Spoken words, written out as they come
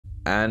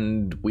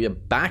And we are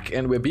back,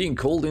 and we're being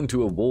called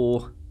into a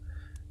war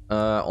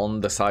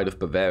on the side of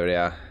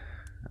Bavaria.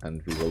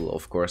 And we will,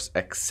 of course,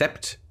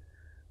 accept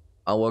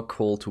our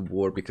call to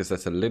war, because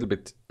that's a little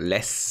bit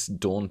less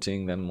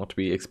daunting than what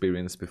we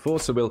experienced before.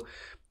 So we'll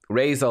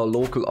raise our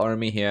local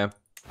army here.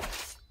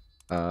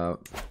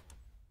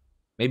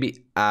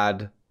 Maybe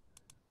add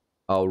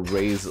our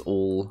raise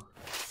all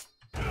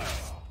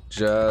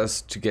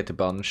just to get a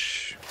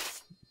bunch.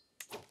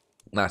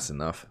 That's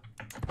enough.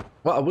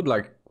 Well, I would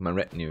like my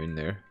retinue in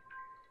there.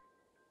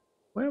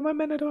 Where are my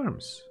men at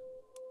arms?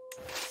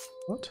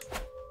 What?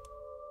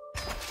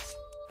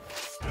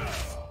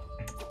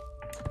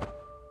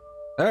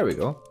 There we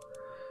go.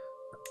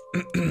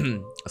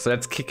 So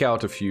let's kick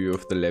out a few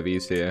of the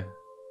levies here.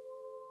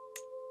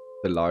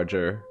 The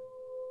larger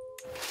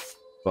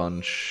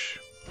bunch.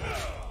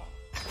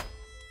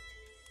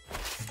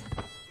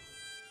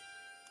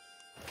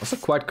 Also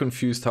quite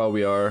confused how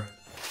we are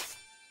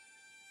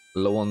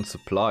low on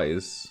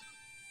supplies.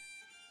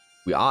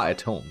 We are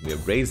at home. We are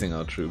raising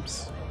our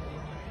troops.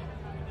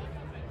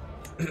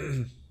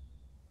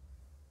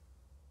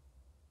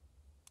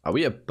 Are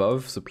we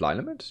above supply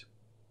limit?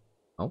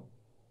 Oh.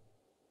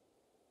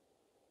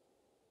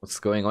 What's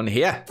going on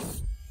here?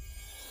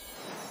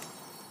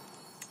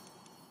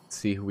 Let's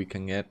see who we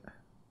can get.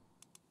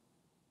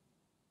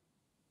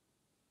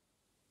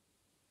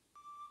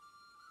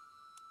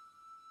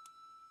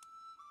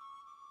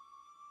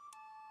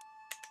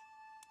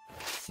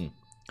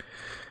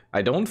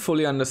 I don't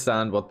fully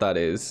understand what that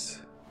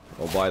is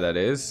or why that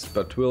is,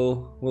 but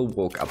we'll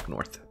walk up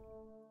north.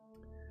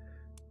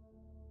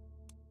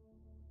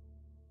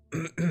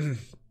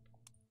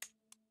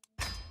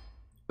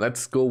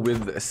 Let's go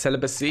with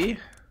celibacy.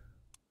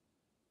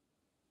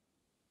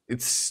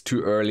 It's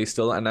too early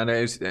still, and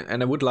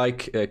I would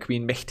like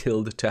Queen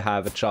Mechthild to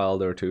have a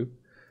child or two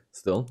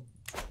still,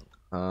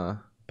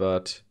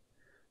 but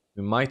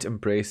we might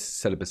embrace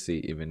celibacy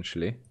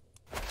eventually.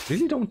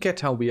 Really don't get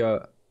how we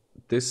are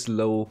this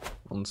low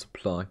on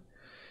supply.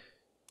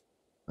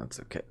 That's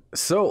okay.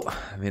 So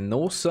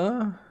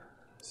Venosa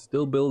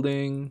still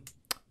building.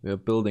 We are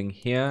building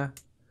here.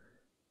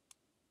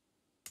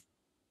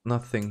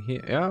 Nothing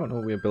here. Yeah, no,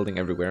 we are building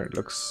everywhere. It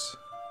looks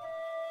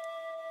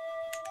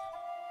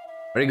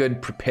very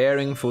good.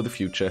 Preparing for the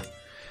future.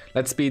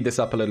 Let's speed this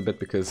up a little bit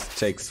because it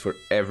takes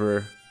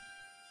forever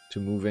to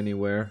move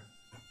anywhere.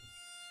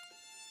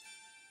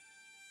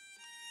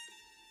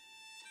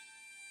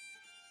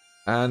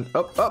 And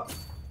up, up.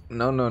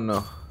 No, no,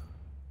 no.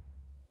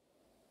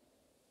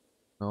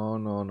 No,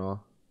 no, no.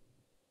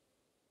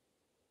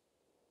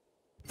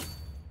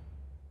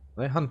 Are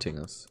they hunting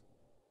us?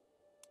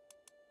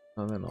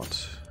 No, they're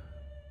not.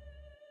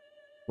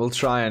 We'll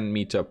try and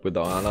meet up with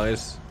our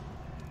allies.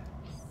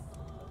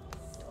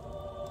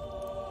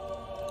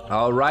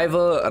 Our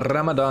rival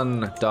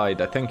Ramadan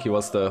died. I think he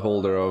was the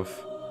holder of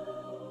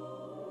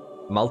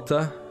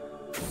Malta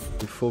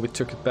before we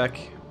took it back.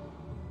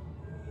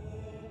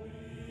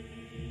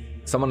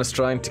 Someone is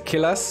trying to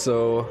kill us,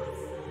 so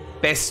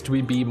best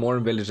we be more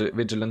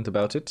vigilant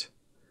about it.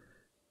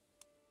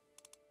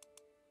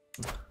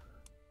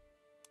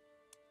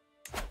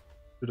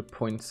 Should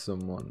appoint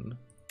someone.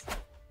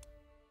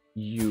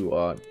 You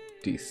are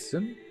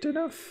decent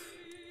enough.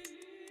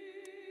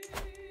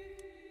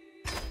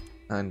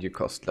 And you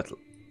cost little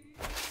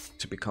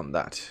to become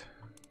that.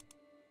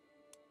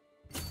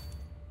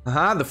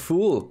 Aha, the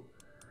fool!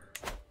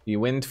 He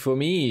went for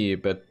me,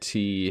 but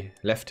he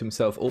left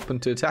himself open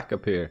to attack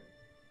up here.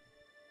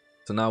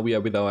 So now we are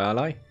with our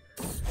ally.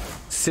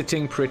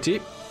 Sitting pretty.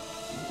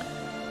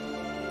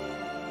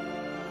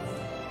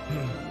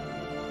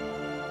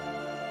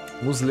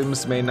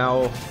 Muslims may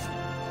now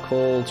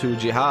call to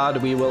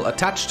jihad. We will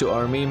attach to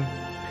army.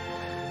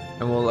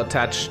 And we'll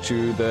attach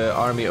to the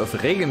army of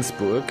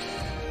Regensburg.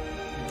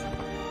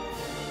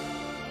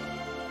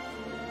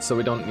 So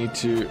we don't need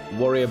to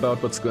worry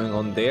about what's going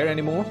on there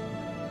anymore.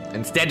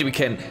 Instead we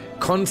can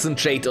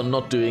concentrate on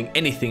not doing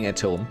anything at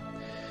home,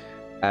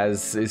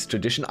 as is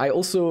tradition. I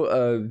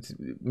also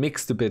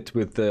mixed a bit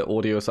with the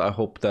audio, so I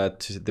hope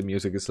that the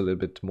music is a little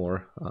bit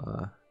more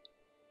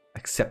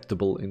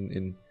acceptable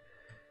in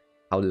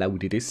how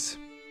loud it is.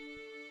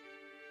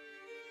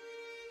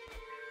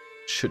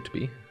 Should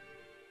be.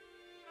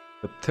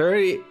 But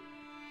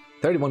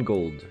 31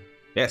 gold.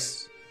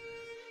 Yes.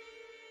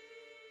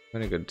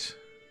 Very good.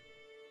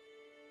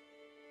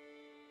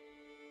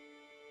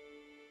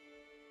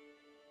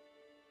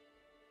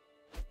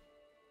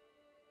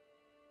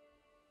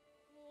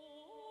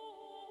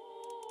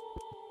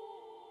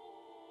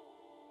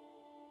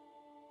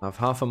 I have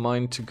half a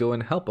mind to go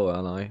and help our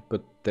ally,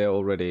 but they're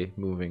already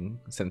moving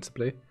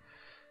sensibly.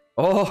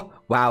 Oh,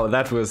 wow,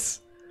 that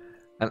was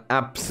an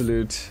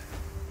absolute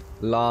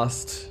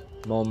last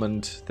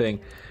moment thing.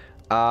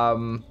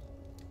 Our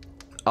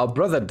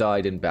brother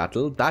died in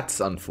battle. That's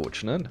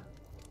unfortunate.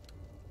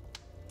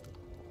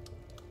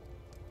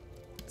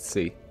 Let's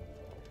see.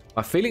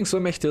 My feelings for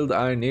Mechthild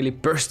are nearly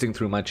bursting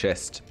through my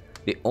chest.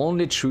 The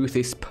only truth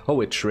is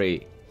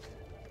poetry.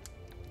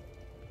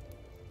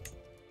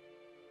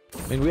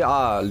 mean, we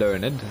are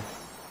learned.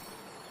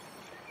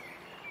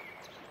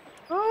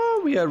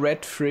 Oh, we are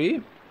red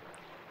free.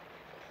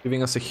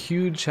 Giving us a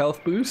huge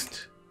health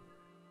boost.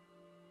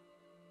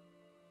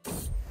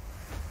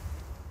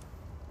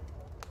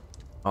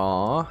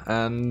 Aw,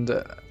 and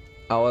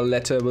our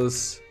letter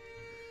was,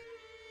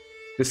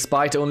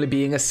 despite only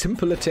being a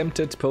simple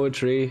attempt at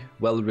poetry,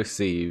 well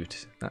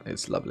received. That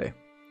is lovely.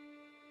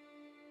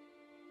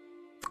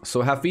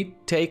 So have we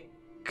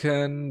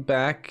taken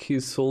back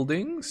his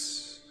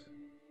holdings?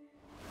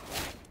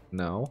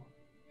 No.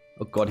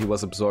 Oh god, he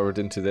was absorbed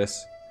into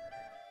this.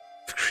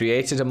 We've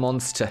created a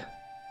monster.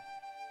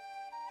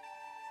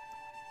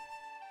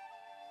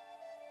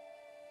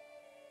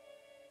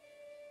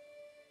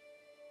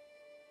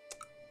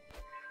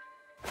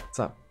 It's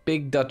a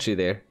big duchy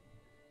there.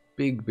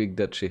 Big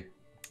duchy.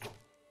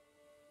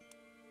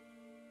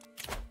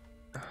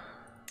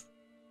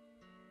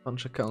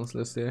 Bunch of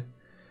councillors there.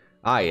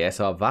 Ah yes,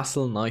 our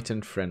vassal, knight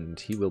and friend.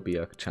 He will be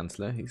a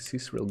chancellor.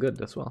 He's real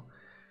good as well.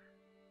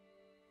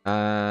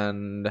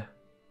 And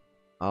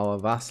our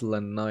vassal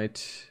and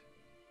knight,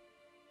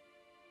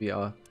 we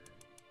are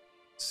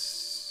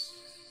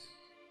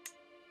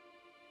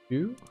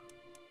two.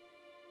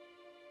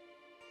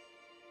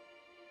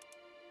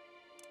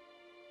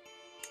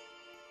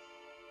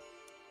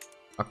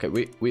 Okay,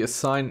 we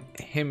assign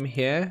him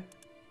here,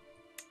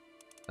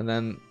 and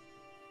then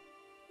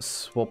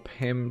swap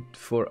him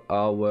for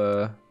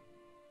our.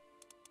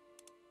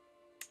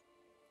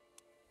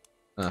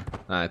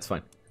 It's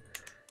fine.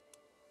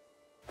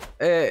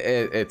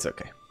 It's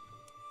okay.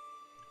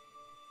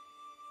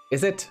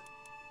 Is it?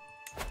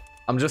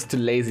 I'm just too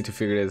lazy to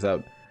figure this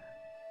out.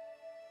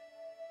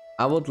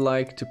 I would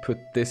like to put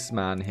this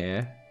man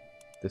here.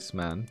 This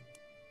man.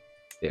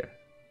 There.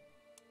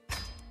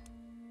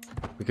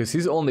 Because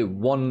he's only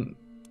one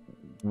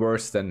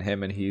worse than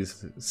him and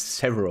he's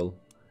several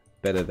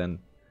better than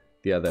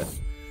the other.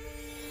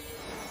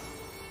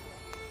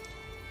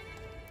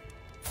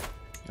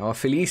 Oh,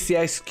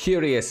 Felicia is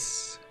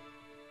curious.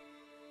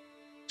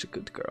 Such a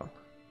good girl.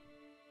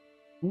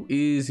 Who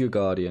is your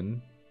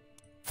guardian?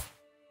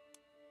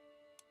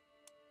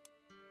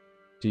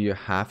 Do you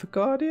have a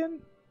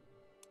guardian?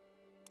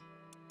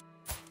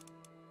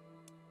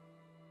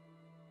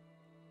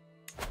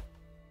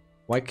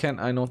 Why can't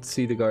I not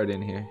see the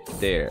guardian here?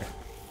 There.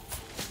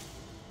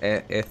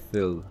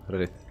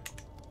 Ethelred.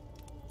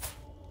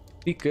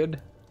 He good?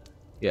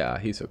 Yeah,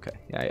 he's okay.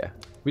 Yeah.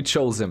 We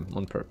chose him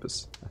on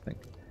purpose, I think.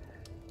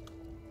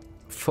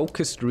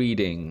 Focused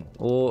reading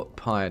or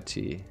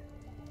piety.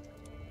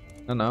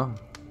 No.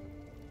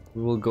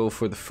 We will go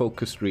for the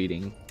focused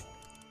reading.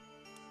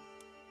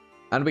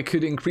 And we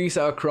could increase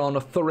our crown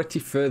authority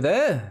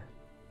further.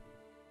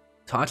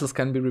 Titles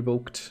can be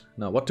revoked.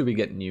 Now, what do we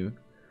get new?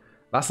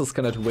 Vassals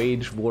cannot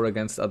wage war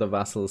against other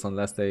vassals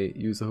unless they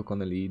use a hook on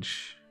the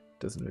liege.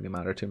 Doesn't really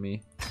matter to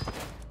me.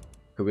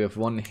 Okay, we have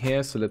one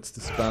here, so let's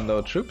disband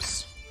our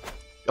troops.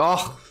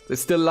 Oh, they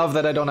still love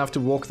that I don't have to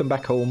walk them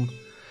back home.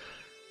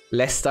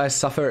 Lest I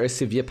suffer a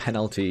severe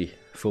penalty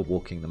for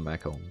walking them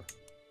back home.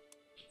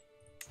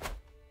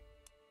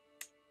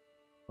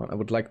 Well, I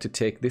would like to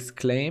take this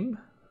claim.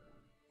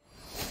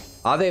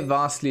 Are they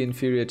vastly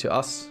inferior to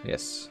us?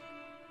 Yes.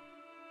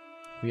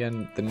 We are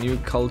the new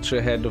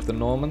culture head of the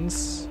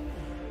Normans.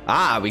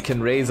 Ah, we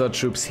can raise our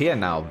troops here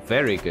now.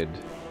 Very good.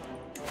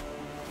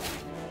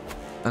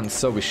 And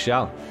so we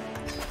shall.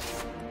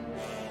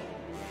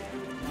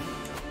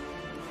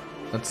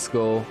 Let's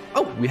go.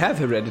 Oh, we have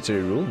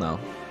hereditary rule now.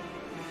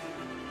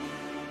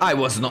 I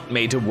was not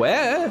made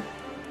aware.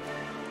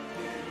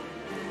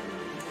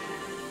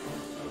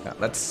 Yeah,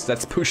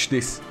 let's push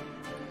this.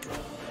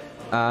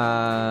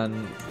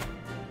 And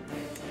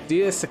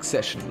dear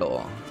succession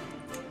law.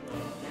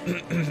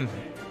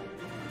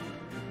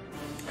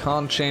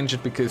 Can't change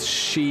it because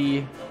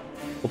she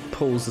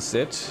opposes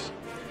it.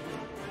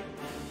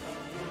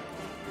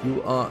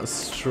 You are a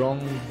strong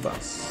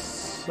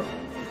vassal.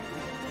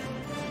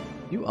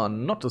 You are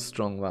not a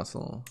strong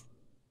vassal.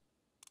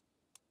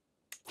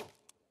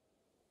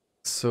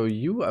 So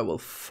you I will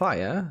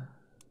fire.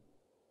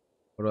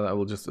 Or I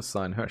will just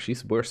assign her.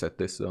 She's worse at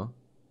this though.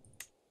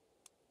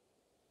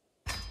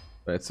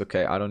 But it's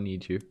okay, I don't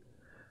need you.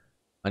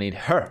 I need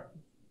her.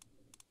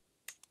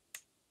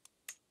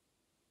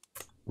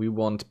 We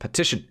want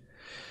petition.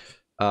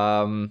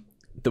 The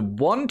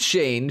one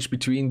change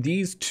between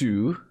these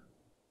two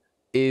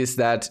is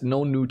that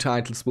no new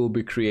titles will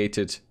be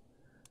created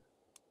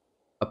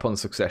upon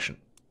succession.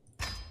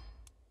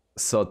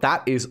 So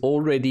that is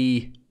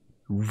already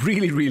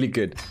really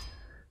good.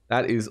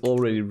 That is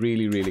already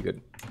really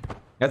good.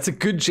 That's a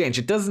good change.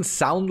 It doesn't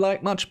sound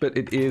like much, but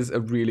it is a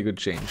really good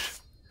change.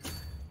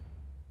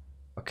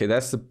 Okay,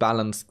 that's the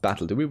balanced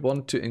battle. Do we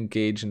want to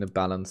engage in a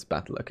balanced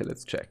battle? Okay,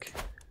 let's check.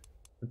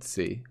 Let's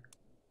see.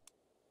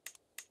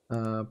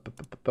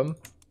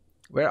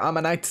 Where are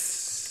my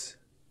knights?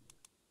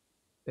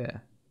 Yeah.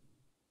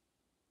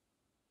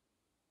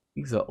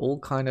 These are all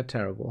kind of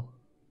terrible.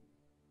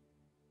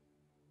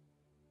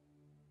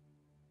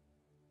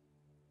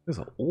 These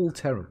are all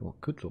terrible.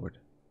 Good lord.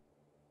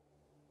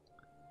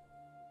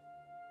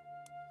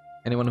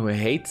 Anyone who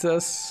hates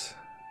us?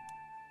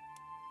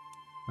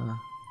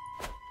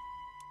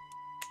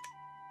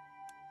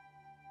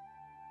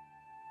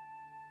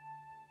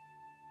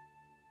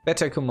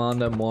 Better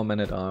commander, more men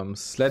at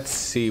arms. Let's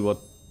see what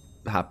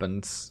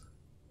happens.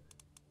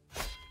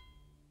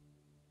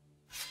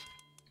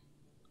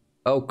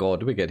 Oh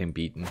god, we're getting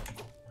beaten.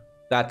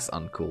 That's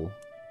uncool.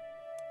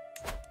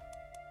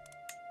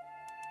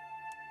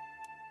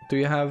 Do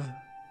you have?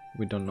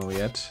 We don't know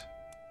yet.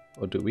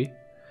 Or do we?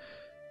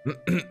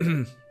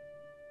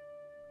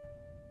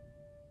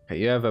 Okay,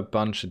 you have a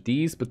bunch of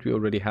these, but we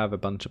already have a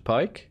bunch of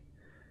pike.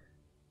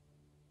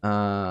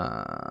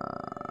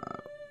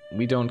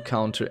 We don't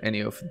counter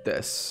any of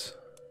this.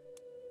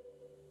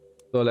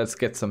 So let's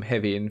get some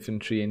heavy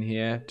infantry in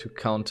here to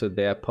counter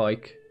their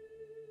pike.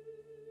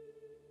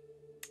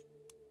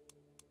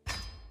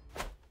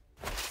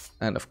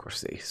 And of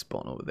course they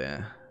spawn over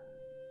there.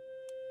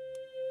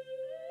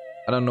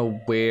 I don't know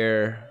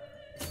where,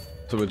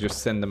 so we'll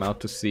just send them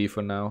out to sea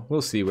for now.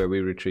 We'll see where we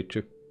retreat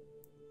to.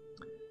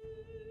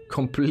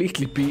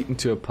 Completely beaten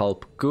to a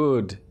pulp.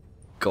 Good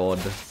god.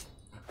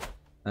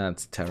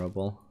 That's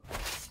terrible.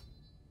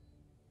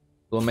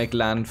 We'll make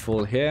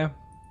landfall here.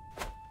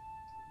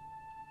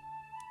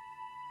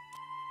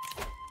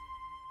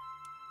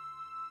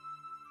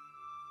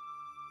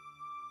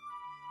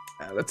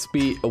 Let's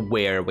be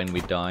aware when we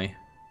die.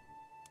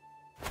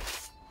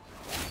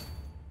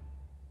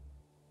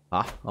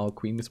 Ah, our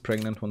queen is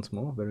pregnant once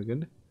more. Very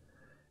good.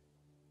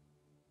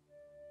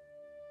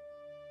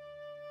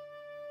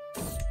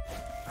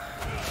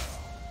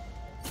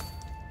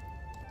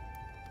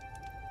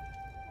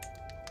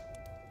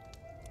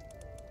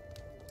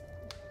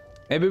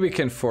 Maybe we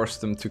can force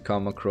them to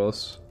come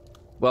across.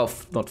 Well,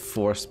 not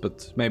force,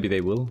 but maybe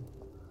they will.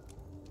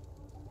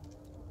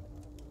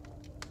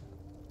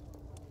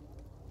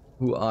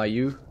 Who are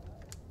you?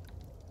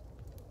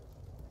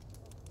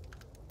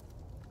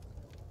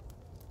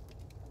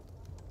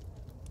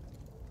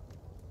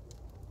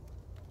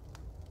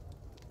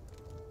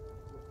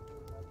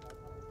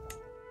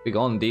 Be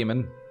gone,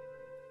 demon.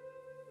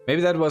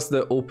 Maybe that was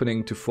the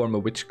opening to form a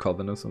witch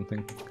coven or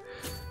something.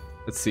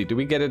 Let's see, do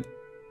we get it?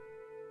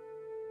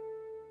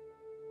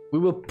 We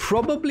will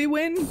probably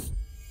win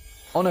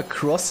on a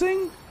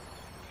crossing.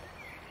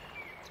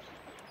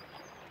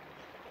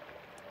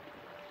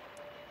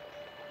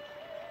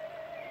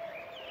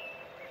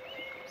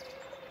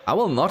 I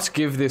will not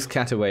give this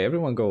cat away.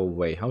 Everyone go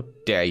away. How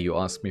dare you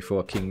ask me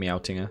for a King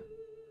Meowtinger?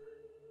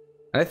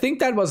 And I think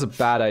that was a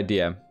bad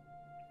idea.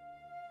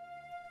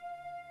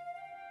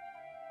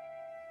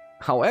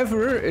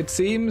 However, it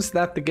seems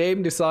that the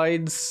game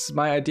decides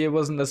my idea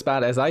wasn't as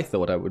bad as I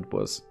thought it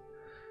was.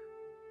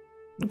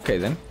 Okay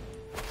then.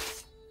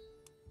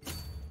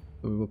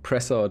 We will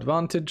press our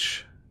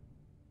advantage.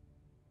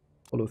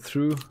 Follow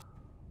through.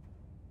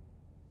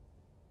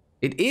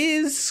 It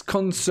is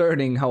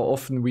concerning how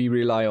often we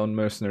rely on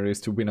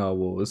mercenaries to win our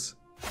wars.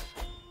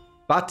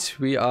 But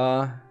we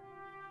are...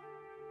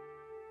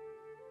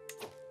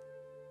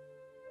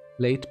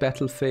 late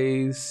battle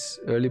phase,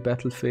 early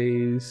battle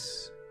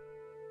phase.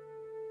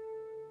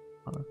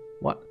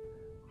 What?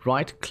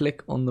 Right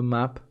click on the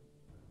map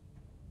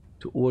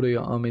to order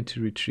your army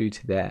to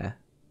retreat there.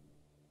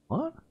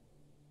 What?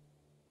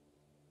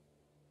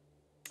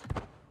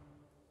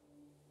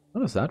 How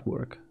does that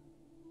work?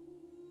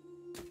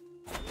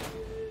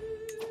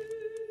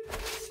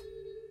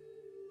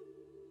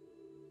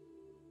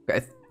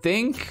 I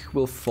think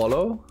we'll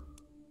follow.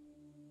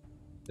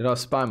 Did our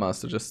spy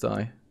master just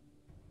die?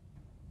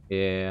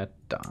 Yeah,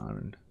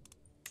 darn.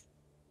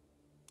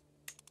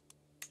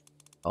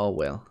 Oh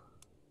well.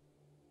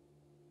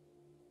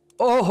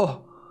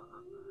 Oh!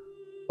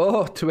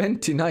 Oh,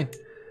 29.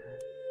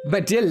 My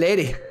dear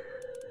lady.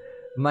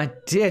 My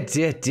dear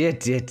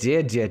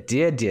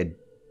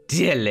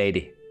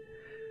lady.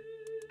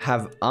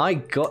 Have I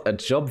got a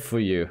job for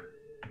you?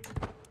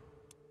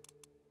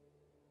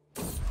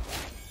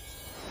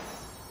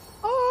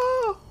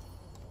 Oh!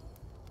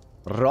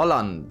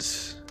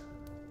 Roland.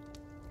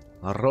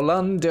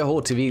 Roland de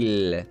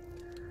Hauteville.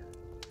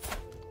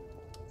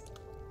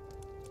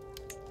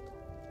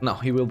 No,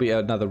 he will be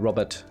another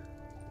Robert.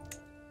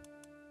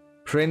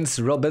 Prince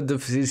Robert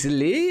of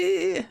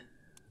Sicily.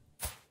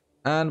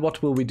 And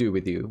what will we do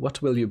with you?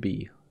 What will you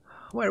be?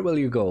 Where will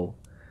you go?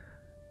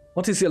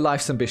 What is your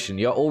life's ambition?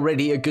 You're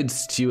already a good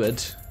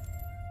steward.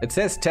 It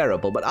says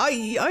terrible, but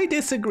I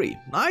disagree.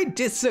 I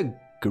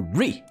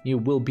disagree. You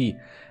will be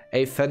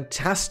a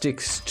fantastic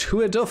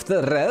steward of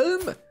the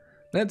realm.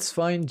 Let's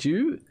find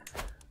you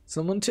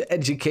someone to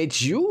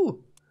educate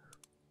you.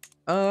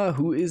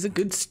 Who is a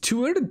good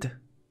steward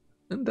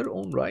in their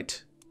own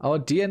right. Our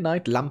dear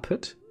knight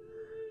Lampert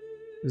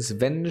is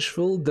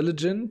vengeful,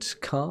 diligent,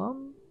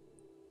 calm,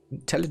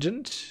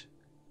 intelligent.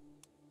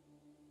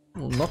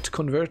 Will not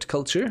convert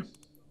culture.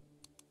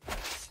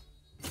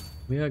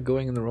 We are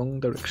going in the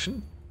wrong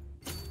direction.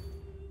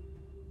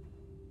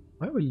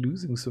 Why are we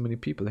losing so many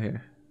people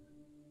here?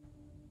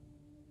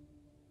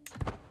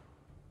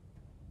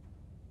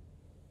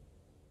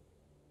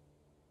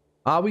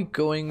 Are we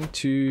going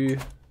to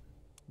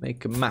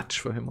make a match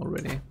for him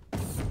already.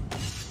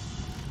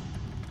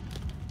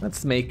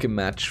 Let's make a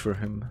match for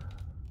him.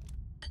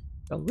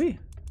 Shall we?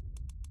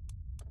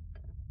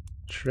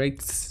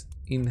 Traits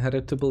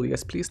inheritable,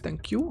 yes please,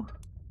 thank you.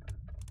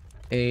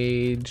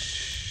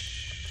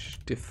 Age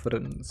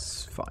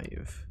difference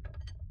 5.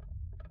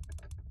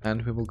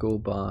 And we will go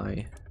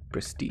by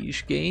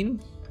prestige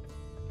gain.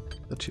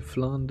 Duchy of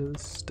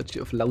Flanders, Duchy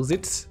of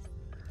Lausitz.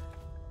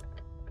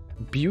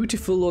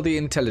 Beautiful or the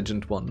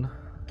intelligent one?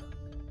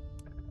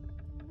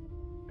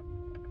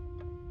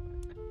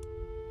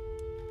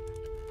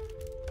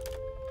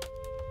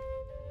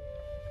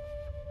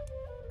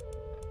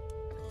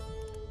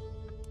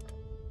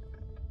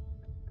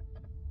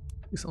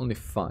 She's only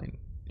fine.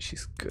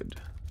 She's good.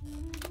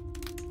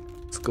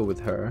 Let's go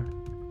with her.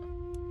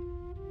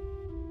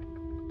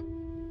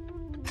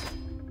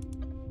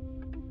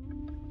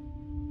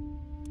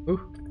 Oh,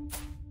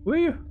 who are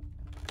you?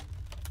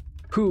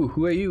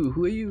 Who are you?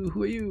 Who are you?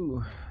 Who are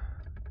you?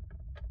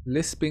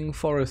 Lisping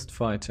forest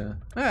fighter.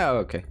 Ah,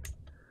 okay.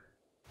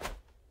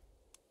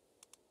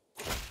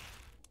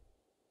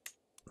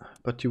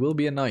 But you will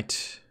be a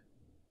knight.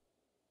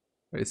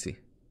 Where is he?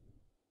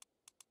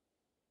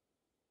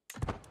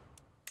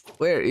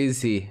 Where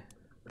is he?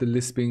 The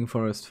lisping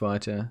forest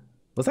fighter.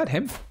 Was that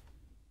him?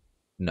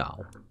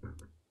 No.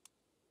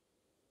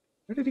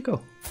 Where did he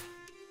go?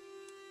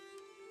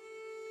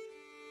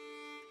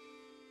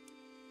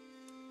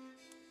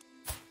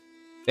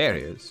 There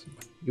he is.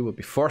 You will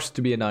be forced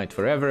to be a knight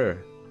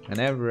forever and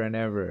ever and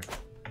ever.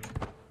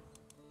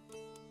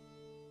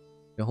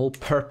 The whole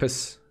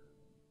purpose.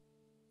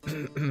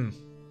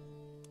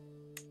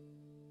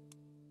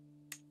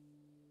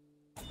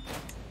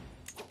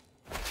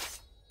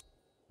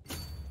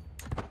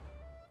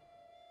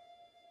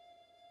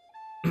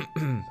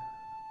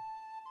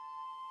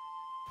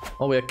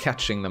 Oh, we are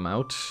catching them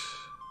out.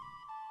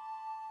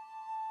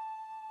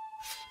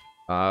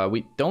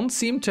 We don't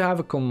seem to have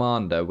a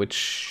commander,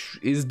 which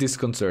is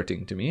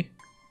disconcerting to me.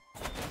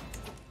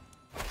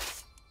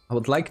 I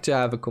would like to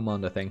have a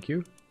commander, thank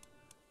you.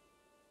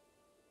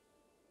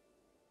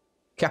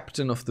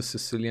 Captain of the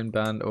Sicilian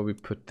band, or we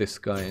put this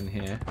guy in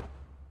here.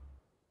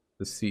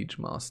 The siege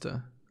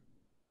master.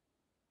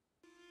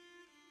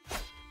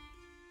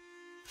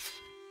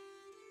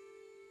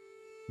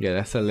 Yeah,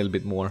 that's a little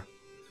bit more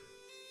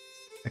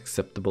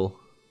acceptable.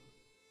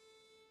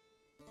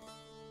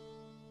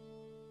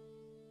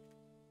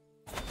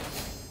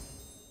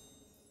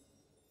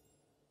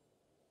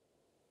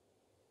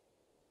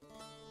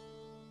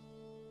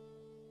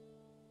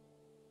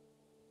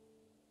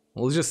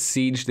 We'll just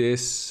siege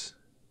this.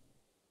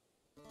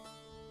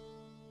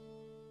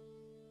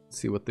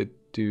 See what they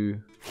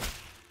do.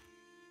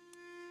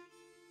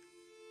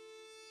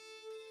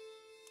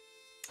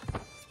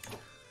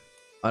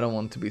 I don't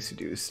want to be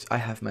seduced. I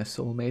have my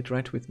soulmate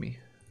right with me.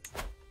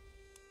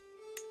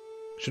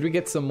 Should we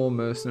get some more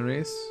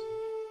mercenaries?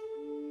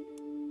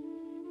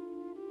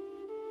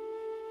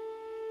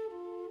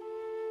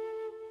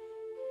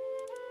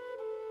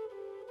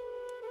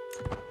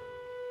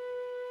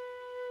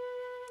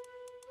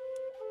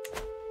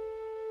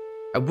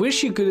 I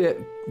wish you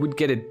would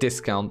get a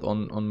discount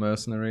on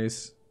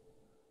mercenaries.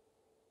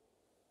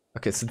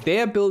 Okay, so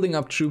they are building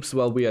up troops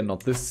while we are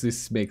not.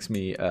 This makes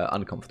me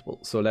uncomfortable.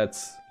 So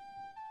let's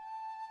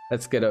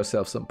get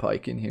ourselves some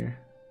pike in here.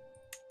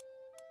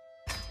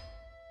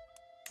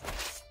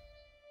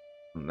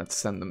 And let's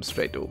send them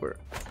straight over.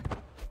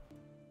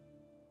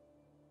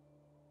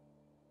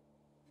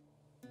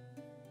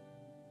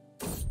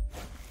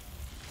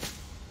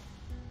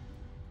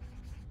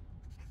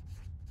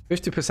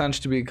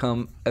 %50 to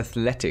become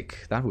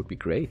athletic. That would be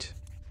great.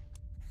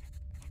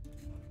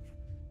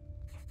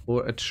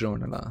 Or a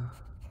journaler.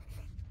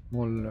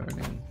 More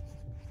learning.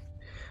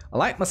 I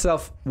like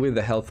myself with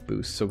a health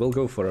boost, so we'll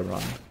go for a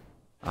run.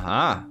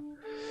 Aha!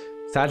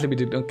 Sadly we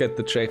did not get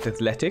the trait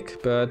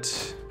athletic,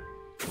 but...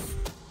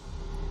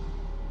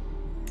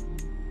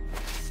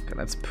 Okay,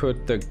 let's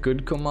put the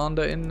good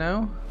commander in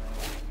now.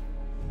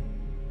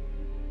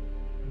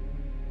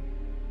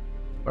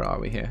 Where are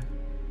we here?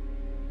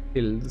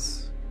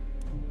 Hills.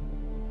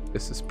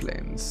 This is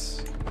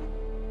plains.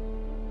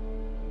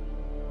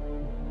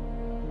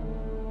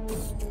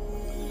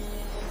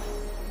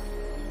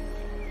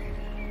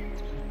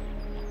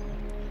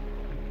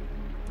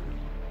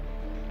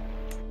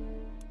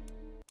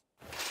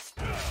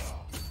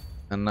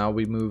 And now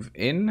we move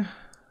in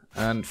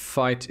and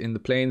fight in the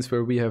plains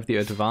where we have the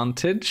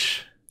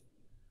advantage.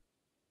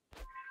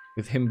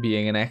 With him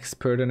being an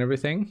expert and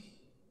everything.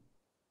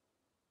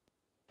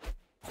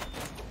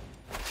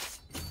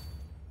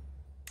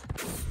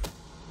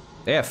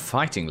 They are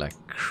fighting like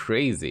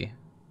crazy.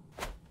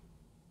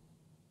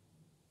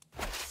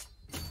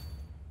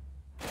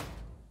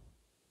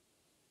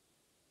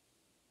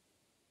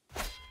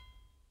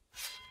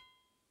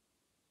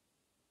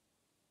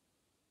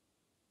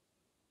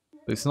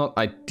 It's not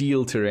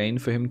ideal terrain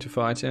for him to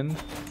fight in.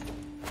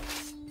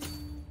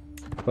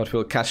 But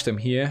we'll catch them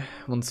here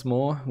once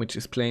more, which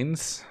is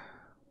plains.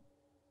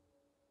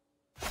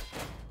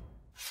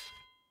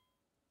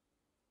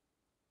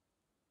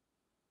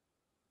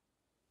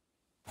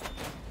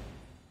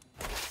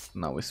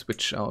 Now we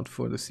switch out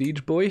for the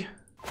siege boy.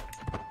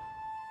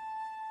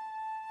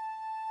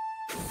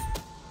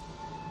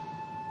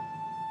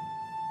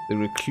 The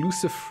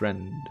reclusive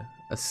friend.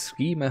 A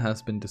schemer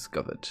has been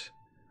discovered.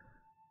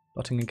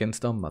 Plotting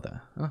against our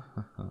mother.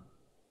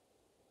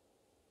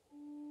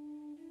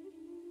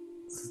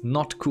 This is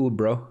not cool,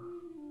 bro.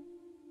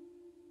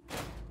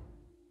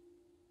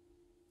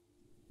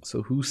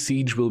 So whose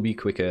siege will be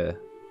quicker?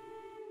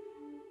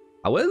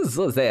 Ours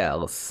or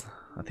theirs?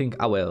 I think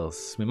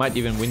ours. We might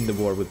even win the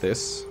war with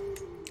this.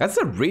 That's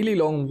a really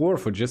long war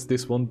for just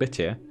this one bit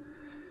here.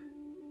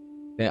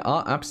 They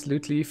are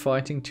absolutely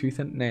fighting tooth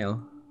and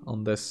nail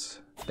on this.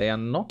 They are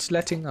not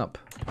letting up.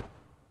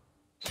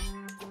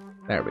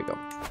 There we go.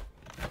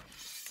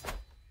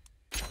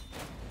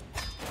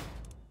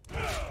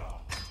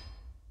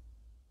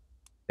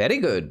 Very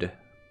good.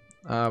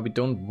 We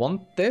don't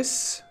want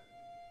this.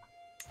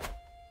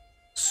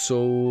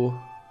 So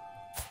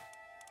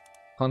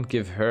can't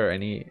give her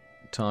any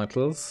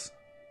titles.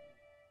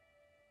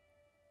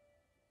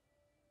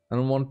 I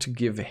don't want to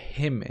give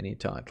him any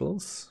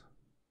titles.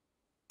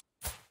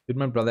 Did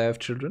my brother have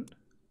children?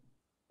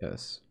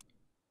 Yes.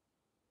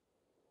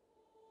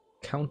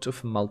 Count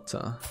of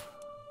Malta.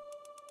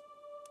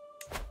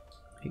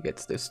 He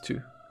gets this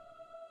too.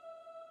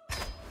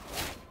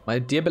 My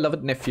dear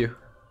beloved nephew.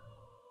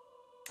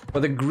 For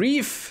the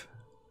grief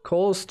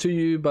caused to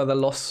you by the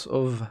loss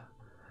of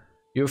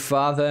your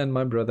father and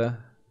my brother,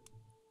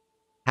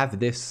 have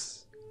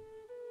this.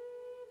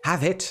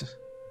 Have it.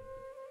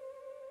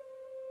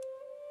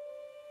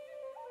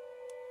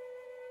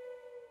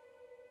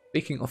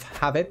 Speaking of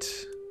have it,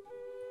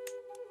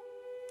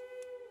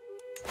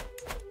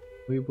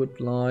 we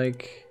would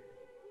like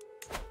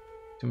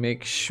to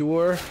make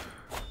sure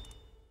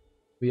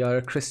we are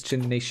a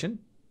Christian nation.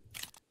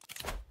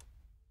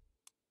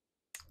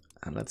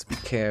 And let's be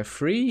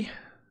carefree.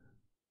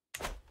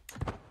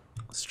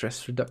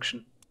 Stress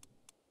reduction.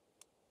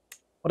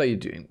 What are you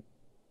doing,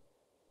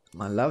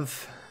 my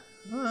love?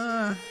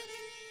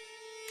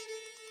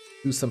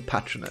 Do some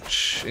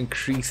patronage.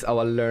 Increase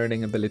our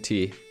learning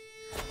ability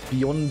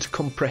beyond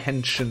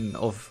comprehension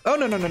of... Oh,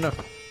 no, no, no, no.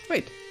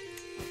 Wait.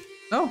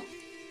 No.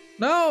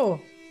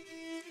 No.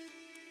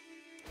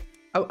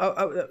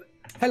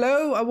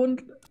 Hello, I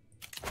want...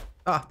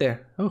 Ah,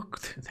 there. Oh,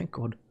 thank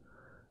God.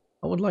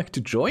 I would like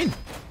to join,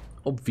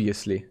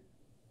 obviously.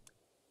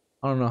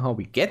 I don't know how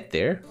we get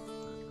there.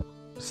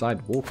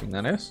 Beside walking,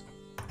 that is.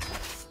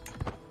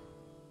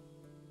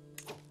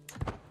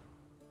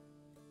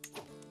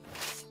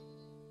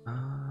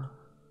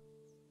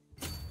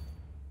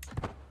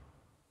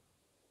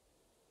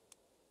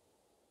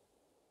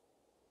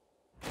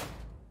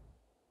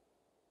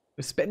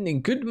 We're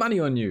spending good money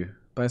on you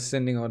by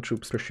sending our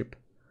troops per ship.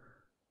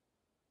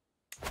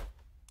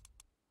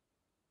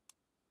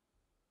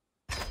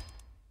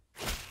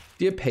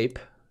 Dear Pape,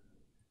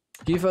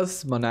 give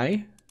us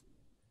money.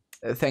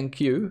 Thank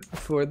you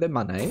for the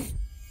money.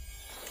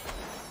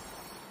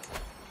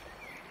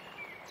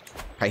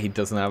 He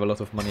doesn't have a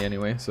lot of money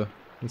anyway, so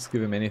let's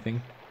give him anything.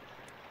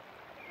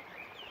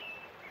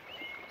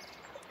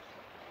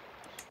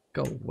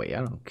 Go away, I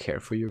don't care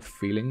for your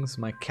feelings.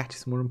 My cat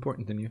is more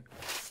important than you.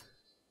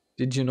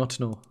 Did you not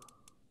know?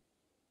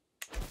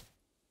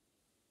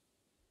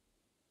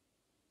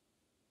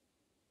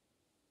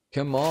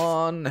 Come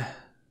on.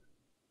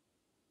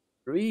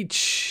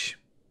 Reach.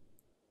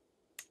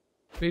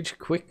 Reach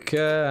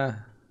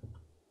quicker.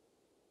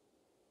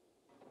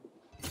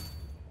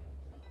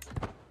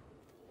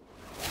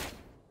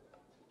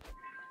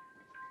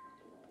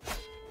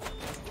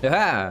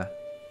 Yeah.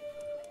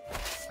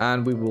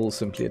 And we will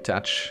simply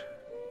attach.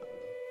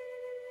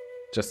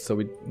 Just so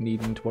we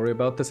needn't worry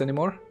about this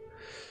anymore.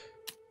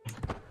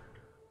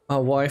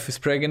 Our wife is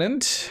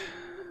pregnant.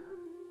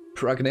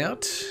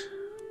 Pregnant.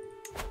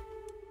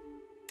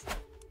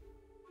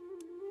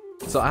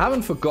 So I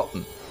haven't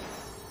forgotten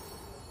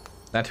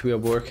that we are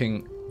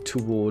working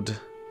toward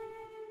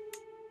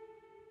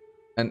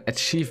an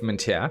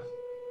achievement here.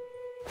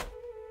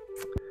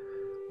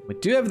 We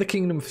do have the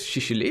Kingdom of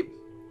Sicily,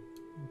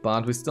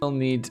 but we still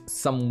need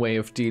some way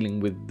of dealing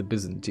with the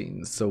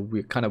Byzantines, so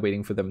we're kind of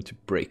waiting for them to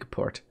break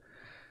apart.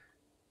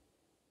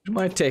 It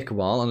might take a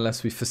while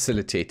unless we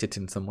facilitate it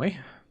in some way.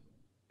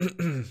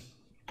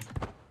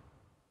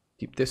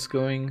 Keep this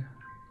going.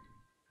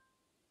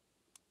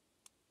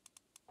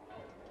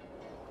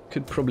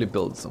 Could probably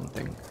build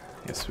something.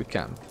 Yes, we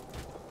can.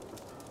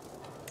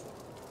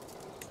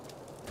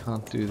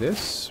 Can't do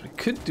this. We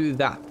could do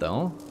that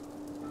though.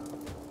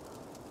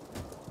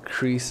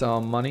 Increase our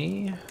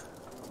money.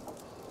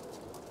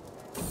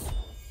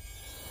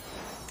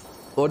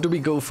 Or do we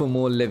go for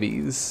more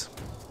levies?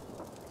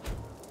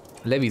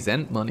 Levies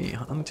and money.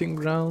 Hunting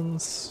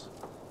grounds.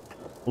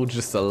 Or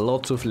just a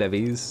lot of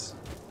levies.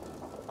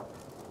 I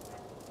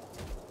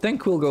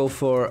think we'll go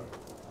for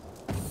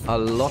a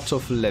lot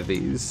of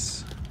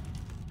levies.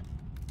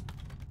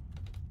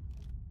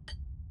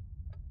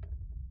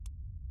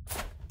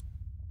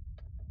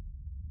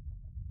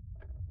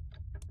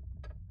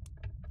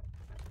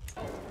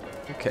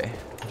 Okay.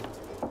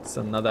 It's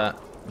another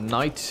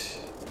Knight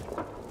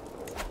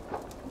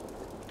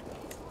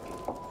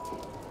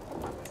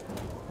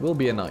will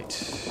be a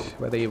knight,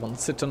 whether he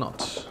wants it or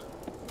not.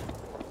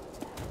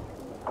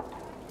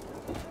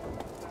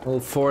 We'll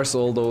force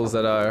all those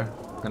that are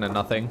kind of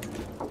nothing.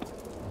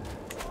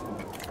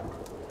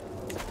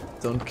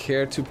 Don't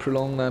care to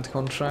prolong that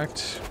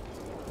contract.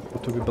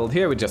 What do we build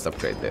here? We just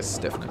upgrade this,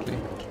 definitely.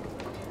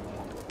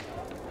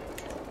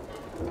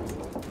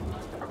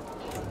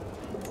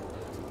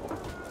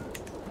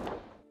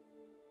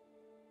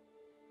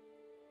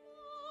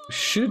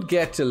 Should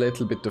get a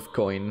little bit of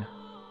coin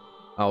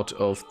out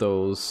of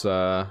those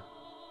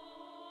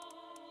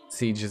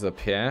sieges up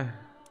here.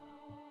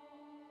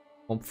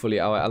 Hopefully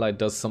our ally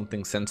does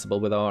something sensible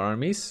with our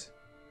armies.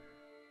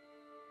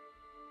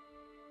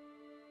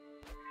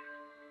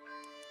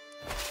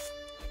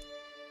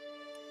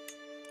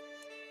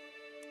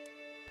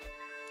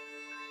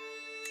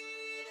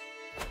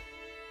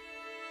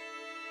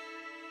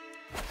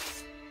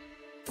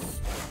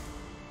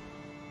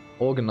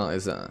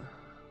 Organizer.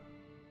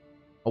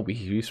 Oh,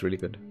 he's really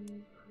good.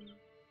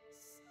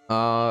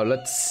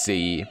 Let's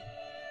see.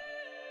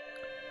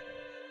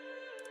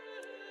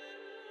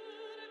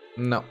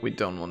 No, we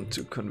don't want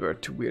to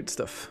convert to weird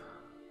stuff.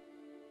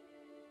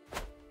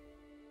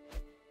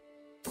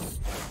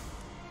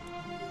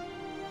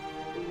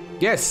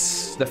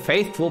 Yes, the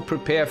faithful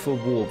prepare for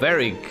war.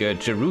 Very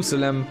good.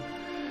 Jerusalem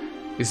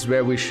is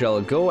where we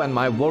shall go, and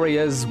my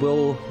warriors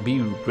will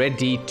be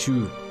ready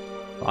to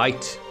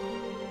fight.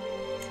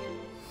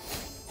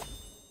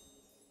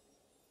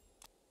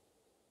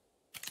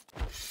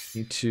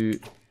 Need to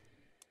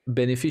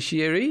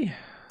beneficiary.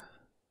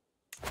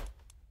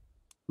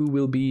 Who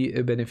will be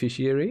a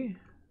beneficiary?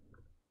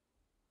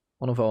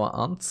 One of our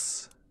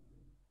aunts.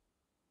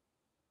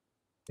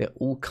 They're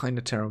all kind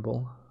of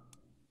terrible.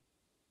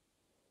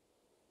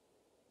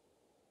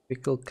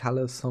 Pickle,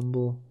 callous,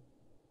 humble.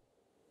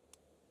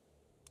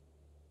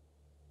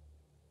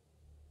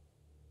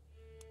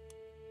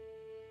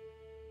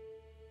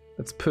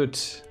 Let's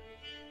put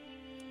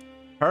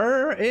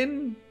her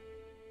in.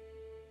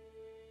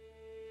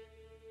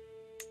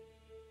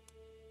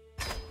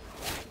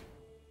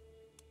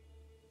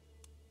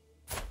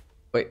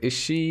 Wait, is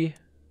she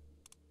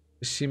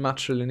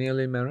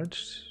matrilineally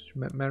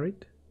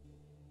married?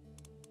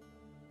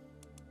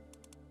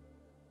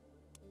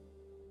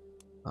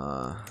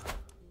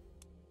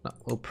 No,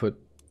 we'll put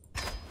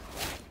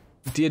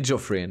Dear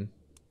Joffrey in.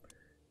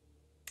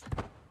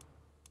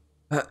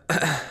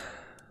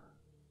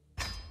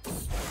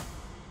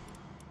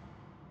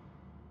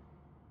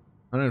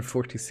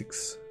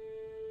 146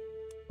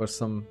 or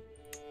some.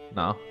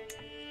 No,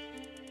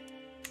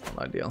 not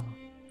ideal.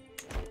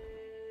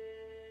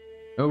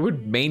 It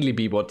would mainly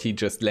be what he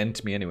just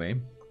lent me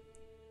anyway.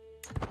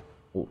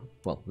 Oh,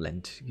 well,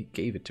 lent. He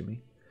gave it to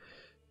me.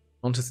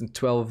 Contest in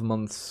 12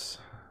 months.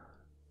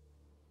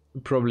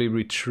 We'll probably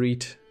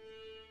retreat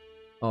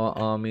our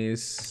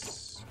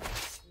armies.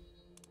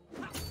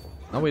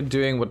 Now we're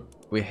doing what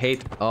we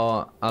hate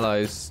our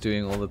allies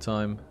doing all the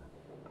time.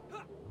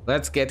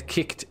 Let's get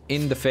kicked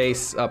in the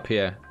face up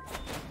here.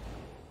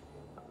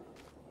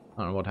 I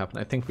don't know what happened.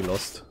 I think we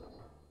lost.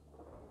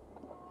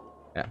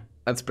 Yeah,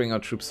 let's bring our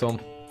troops home.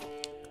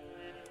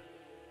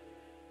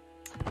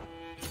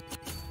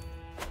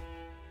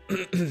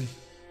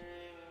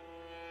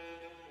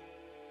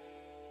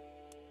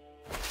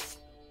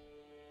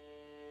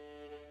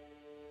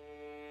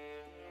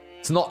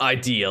 It's not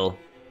ideal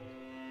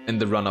in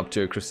the run up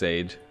to a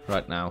crusade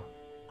right now.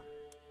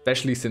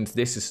 Especially since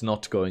this is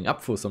not going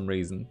up for some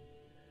reason.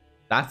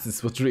 That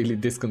is what's really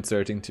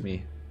disconcerting to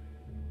me.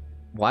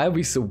 Why are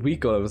we so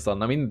weak all of a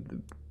sudden? I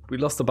mean, we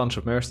lost a bunch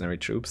of mercenary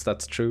troops,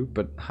 that's true,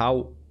 but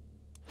how?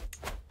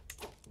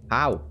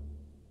 How?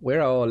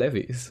 Where are our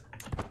levies?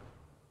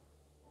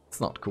 It's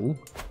not cool.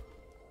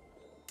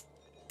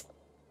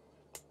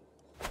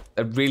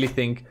 I really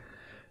think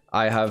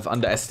I have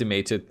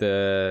underestimated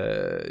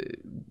the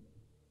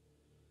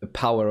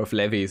power of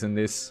levies in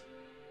this.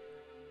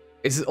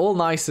 It's all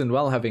nice and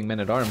well having men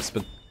at arms,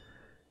 but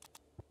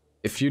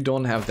if you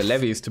don't have the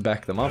levies to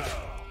back them up,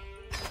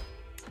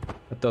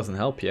 that doesn't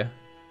help you.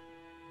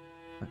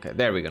 Okay,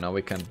 there we go. Now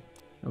we can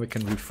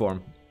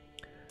reform,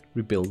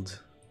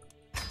 rebuild.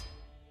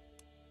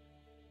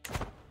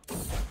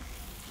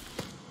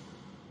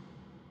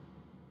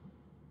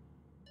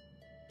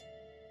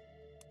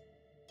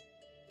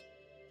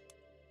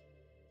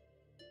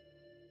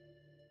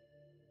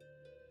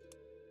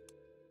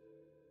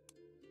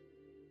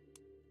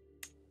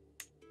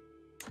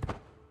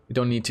 You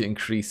don't need to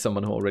increase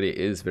someone who already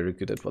is very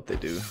good at what they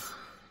do.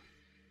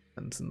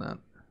 And that.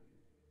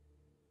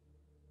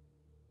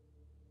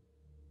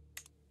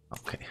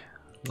 Okay.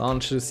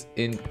 Launches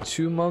in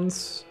 2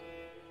 months.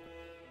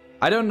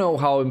 I don't know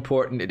how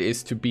important it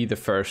is to be the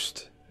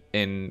first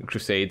in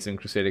Crusades and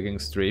Crusader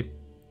Kings 3.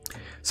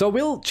 So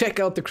we'll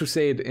check out the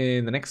Crusade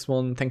in the next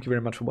one. Thank you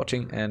very much for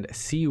watching and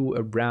see you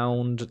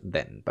around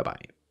then. Bye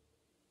bye.